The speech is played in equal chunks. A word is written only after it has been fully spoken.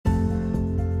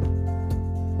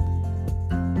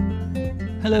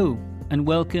Hello, and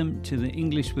welcome to the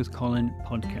English with Colin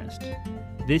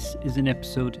podcast. This is an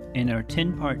episode in our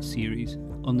 10-part series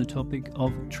on the topic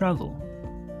of travel.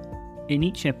 In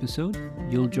each episode,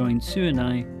 you'll join Sue and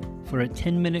I for a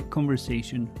 10-minute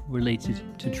conversation related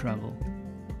to travel.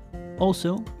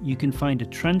 Also, you can find a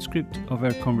transcript of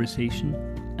our conversation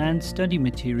and study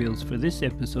materials for this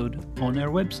episode on our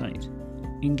website,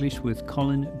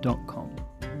 englishwithcolin.com.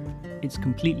 It's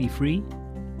completely free.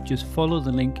 Just follow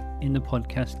the link in the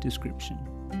podcast description.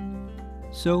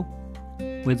 So,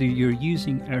 whether you're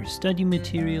using our study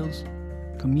materials,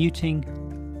 commuting,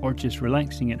 or just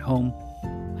relaxing at home,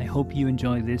 I hope you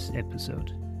enjoy this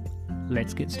episode.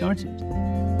 Let's get started.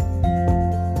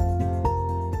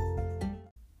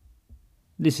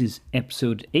 This is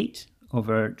episode 8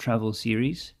 of our travel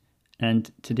series,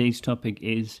 and today's topic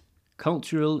is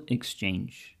cultural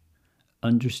exchange,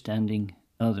 understanding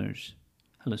others.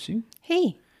 Hello, Sue.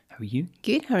 Hey. How are you?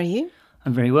 Good, how are you?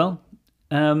 I'm very well.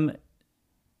 So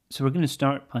we're going to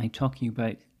start by talking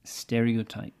about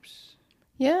stereotypes.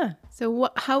 Yeah.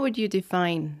 So how would you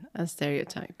define a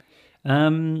stereotype?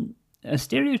 A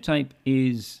stereotype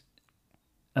is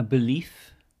a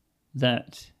belief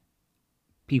that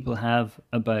people have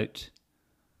about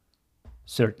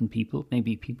certain people,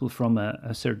 maybe people from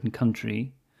a certain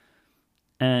country,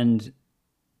 and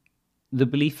the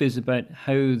belief is about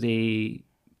how they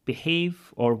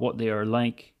behave or what they are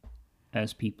like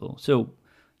as people. So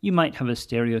you might have a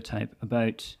stereotype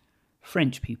about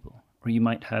French people, or you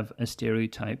might have a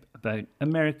stereotype about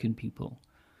American people.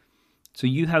 So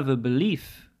you have a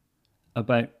belief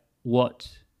about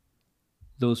what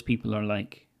those people are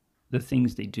like, the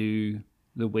things they do,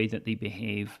 the way that they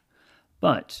behave.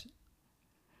 But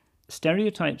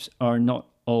stereotypes are not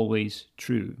always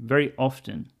true. Very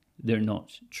often, they're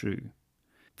not true.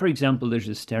 For example, there's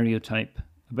a stereotype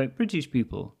about British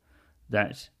people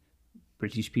that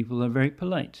British people are very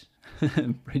polite.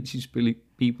 British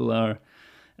people are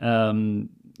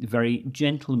very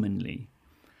gentlemanly.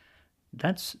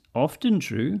 That's often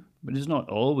true, but it's not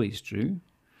always true.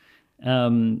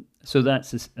 So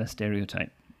that's a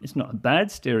stereotype. It's not a bad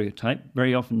stereotype.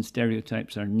 Very often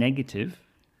stereotypes are negative.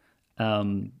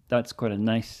 That's quite a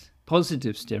nice,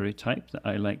 positive stereotype that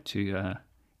I like to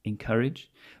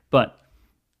encourage.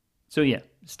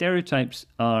 Stereotypes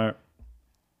are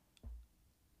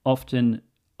often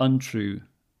untrue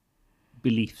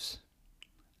beliefs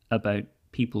about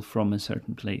people from a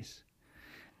certain place.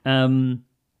 So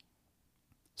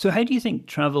how do you think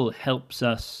travel helps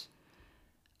us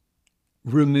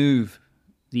remove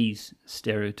these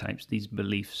stereotypes, these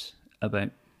beliefs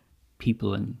about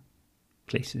people and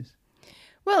places?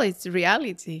 Well, it's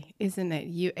reality, isn't it?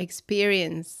 You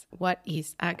experience what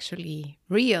is actually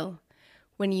real.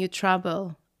 When you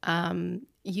travel,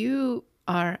 you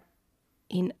are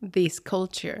in this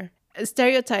culture.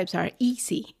 Stereotypes are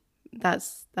easy.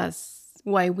 That's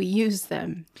why we use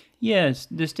them. Yes,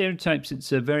 the stereotypes,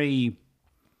 it's a very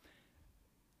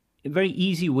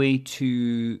easy way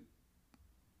to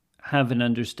have an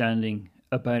understanding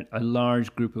about a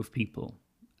large group of people.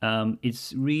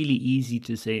 It's really easy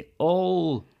to say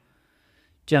all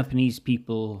Japanese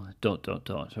people ...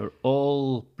 or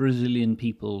all Brazilian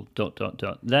people ...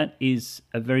 That is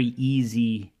a very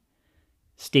easy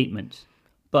statement.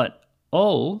 But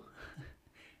all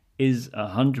is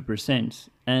 100%,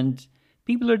 and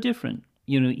people are different.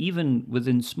 You know, even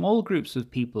within small groups of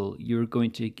people, you're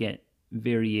going to get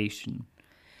variation.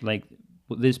 Like,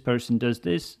 this person does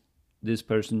this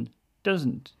person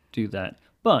doesn't do that,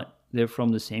 but they're from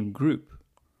the same group.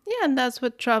 Yeah, and that's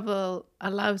what travel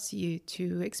allows you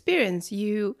to experience.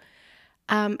 You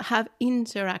have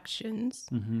interactions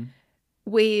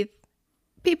with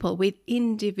people, with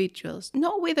individuals,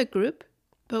 not with a group,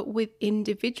 but with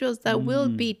individuals that will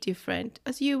be different.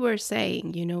 As you were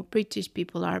saying, you know, British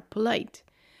people are polite.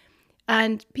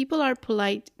 And people are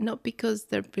polite not because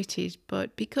they're British,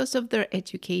 but because of their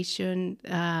education,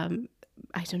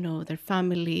 their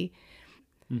family.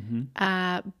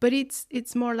 But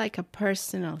it's more like a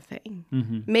personal thing.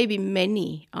 Maybe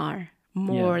many are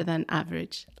more than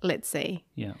average, let's say.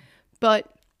 Yeah.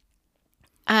 But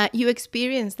you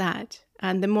experience that.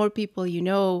 And the more people you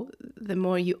know, the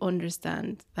more you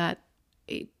understand that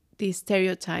these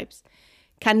stereotypes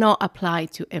cannot apply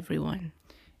to everyone.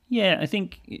 Yeah, I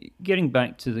think getting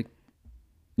back to the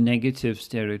negative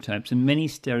stereotypes, and many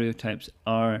stereotypes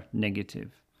are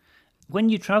negative. When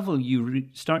you travel, you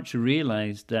start to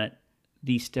realize that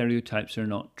these stereotypes are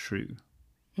not true.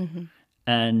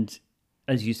 And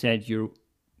as you said, you're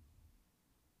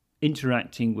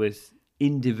interacting with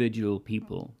individual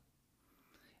people,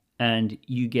 and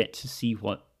you get to see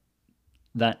what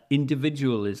that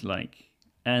individual is like.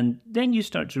 And then you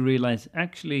start to realize,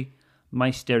 actually,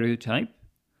 my stereotype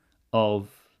of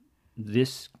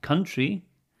this country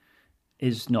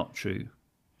is not true.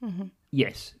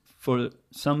 Yes, for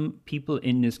some people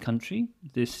in this country,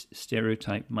 this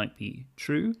stereotype might be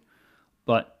true,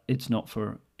 but it's not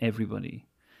for everybody.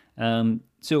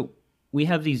 So we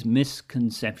have these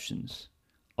misconceptions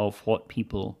of what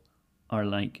people are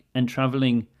like, and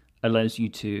traveling allows you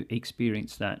to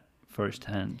experience that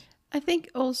firsthand. I think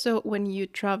also when you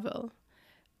travel,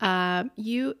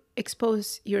 you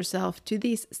expose yourself to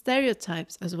these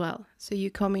stereotypes as well. So you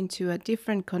come into a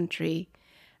different country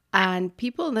and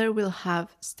people there will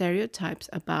have stereotypes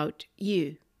about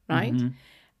you, right?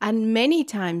 And many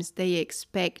times they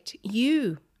expect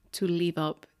you to live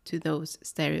up to those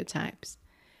stereotypes.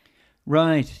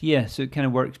 Right, yeah, so it kind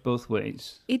of works both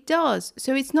ways. It does.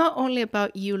 So it's not only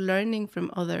about you learning from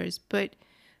others, but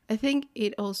I think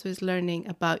it also is learning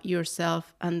about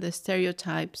yourself and the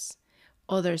stereotypes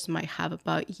others might have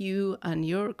about you and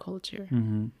your culture.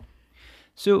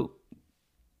 So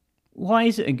why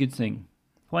is it a good thing?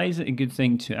 Why is it a good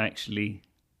thing to actually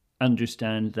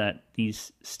understand that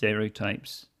these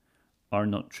stereotypes are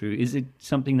not true? Is it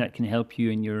something that can help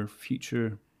you in your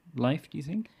future life, do you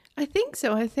think? I think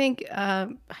so. I think,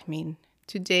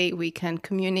 today we can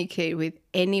communicate with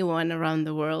anyone around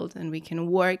the world and we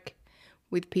can work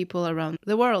with people around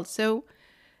the world. So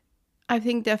I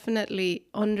think definitely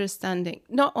understanding,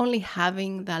 not only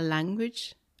having the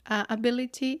language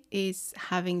ability, is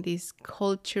having this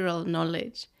cultural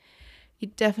knowledge.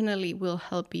 It definitely will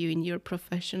help you in your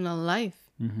professional life.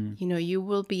 You know, you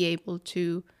will be able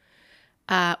to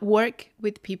work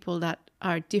with people that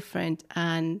are different,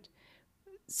 and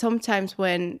sometimes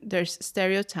when there's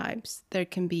stereotypes, there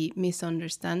can be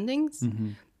misunderstandings.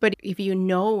 But if you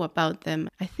know about them,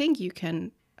 I think you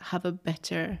can have a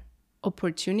better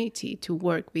opportunity to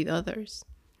work with others.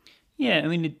 Yeah, I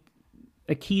mean,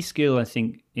 a key skill, I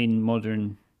think, in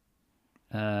modern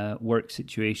work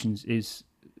situations is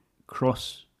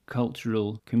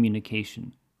cross-cultural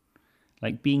communication.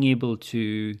 Like being able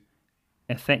to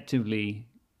effectively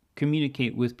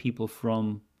communicate with people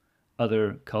from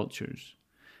other cultures.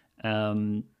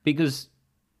 Because,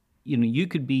 you know, you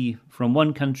could be from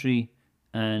one country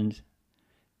and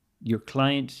your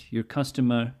client, your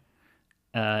customer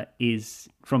is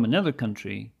from another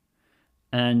country,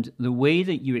 and the way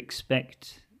that you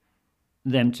expect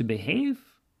them to behave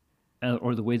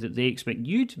or the way that they expect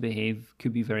you to behave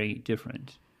could be very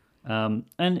different. And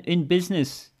in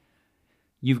business,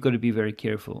 you've got to be very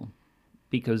careful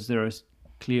because there are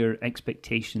clear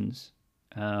expectations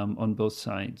on both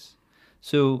sides.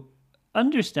 So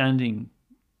understanding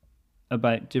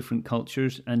about different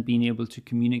cultures and being able to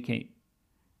communicate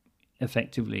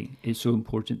effectively is so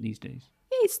important these days.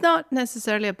 It's not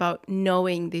necessarily about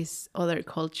knowing this other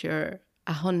culture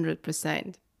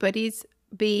 100%, but it's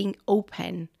being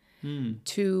open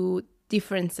to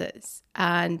differences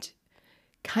and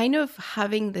kind of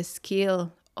having the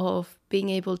skill of being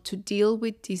able to deal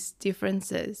with these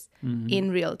differences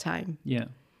in real time. Yeah.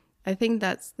 I think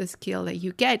that's the skill that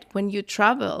you get when you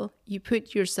travel. You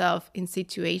put yourself in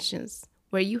situations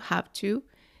where you have to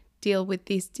deal with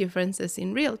these differences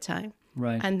in real time.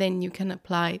 Right. And then you can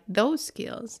apply those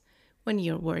skills when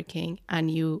you're working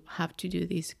and you have to do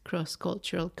this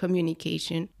cross-cultural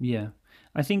communication. Yeah.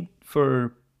 I think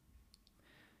for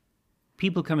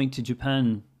people coming to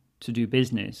Japan to do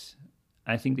business,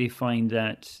 I think they find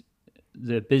that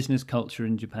the business culture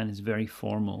in Japan is very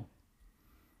formal.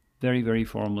 Very, very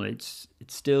formal. It's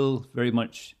still very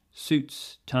much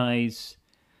suits, ties,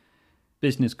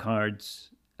 business cards,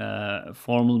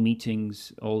 formal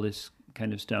meetings, all this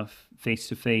kind of stuff, face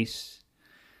to face.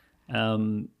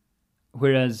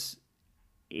 Whereas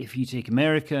if you take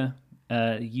America,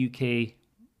 UK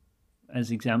as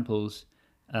examples,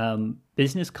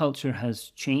 business culture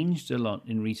has changed a lot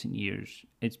in recent years.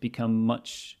 It's become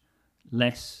much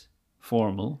less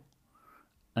formal.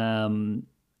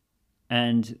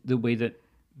 And the way that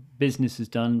business is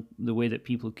done, the way that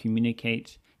people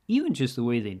communicate, even just the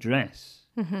way they dress.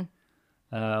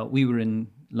 We were in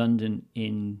London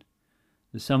in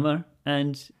the summer,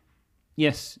 and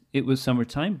yes, it was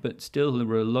summertime, but still there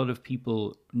were a lot of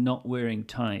people not wearing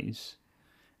ties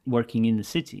working in the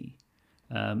city,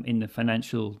 in the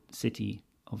financial city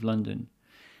of London.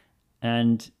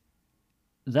 And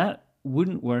that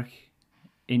wouldn't work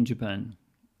in Japan.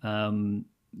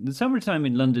 The summertime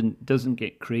in London doesn't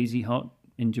get crazy hot.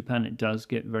 In Japan, it does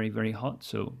get very, very hot.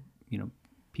 So, you know,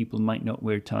 people might not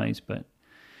wear ties, but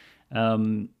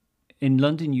in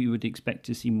London, you would expect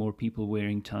to see more people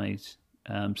wearing ties.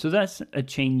 So that's a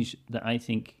change that I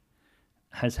think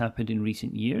has happened in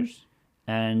recent years.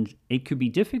 And it could be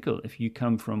difficult if you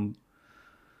come from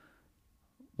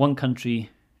one country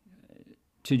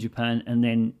to Japan and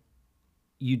then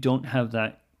you don't have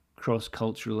that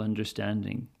cross-cultural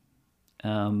understanding.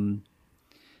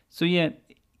 So yeah,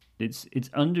 it's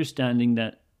understanding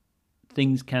that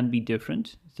things can be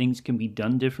different, things can be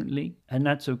done differently, and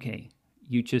that's okay.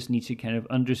 You just need to kind of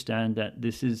understand that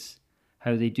this is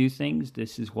how they do things,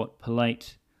 this is what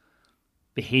polite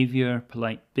behavior,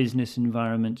 polite business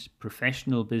environment,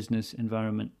 professional business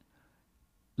environment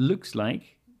looks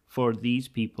like for these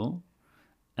people,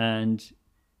 and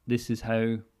this is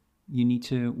how you need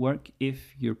to work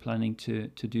if you're planning to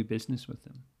do business with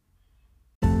them.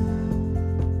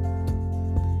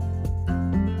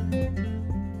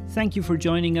 Thank you for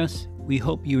joining us. We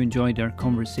hope you enjoyed our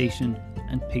conversation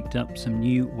and picked up some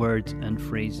new words and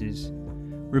phrases.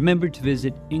 Remember to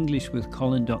visit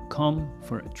EnglishWithColin.com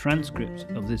for a transcript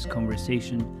of this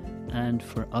conversation and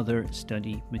for other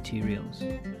study materials.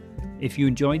 If you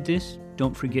enjoyed this,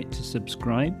 don't forget to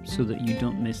subscribe so that you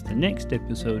don't miss the next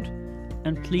episode,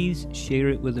 and please share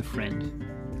it with a friend.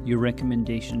 Your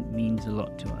recommendation means a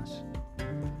lot to us.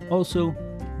 Also,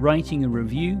 writing a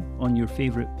review on your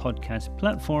favorite podcast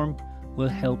platform will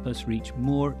help us reach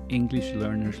more English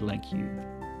learners like you.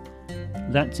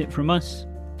 That's it from us.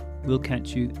 We'll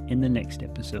catch you in the next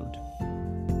episode.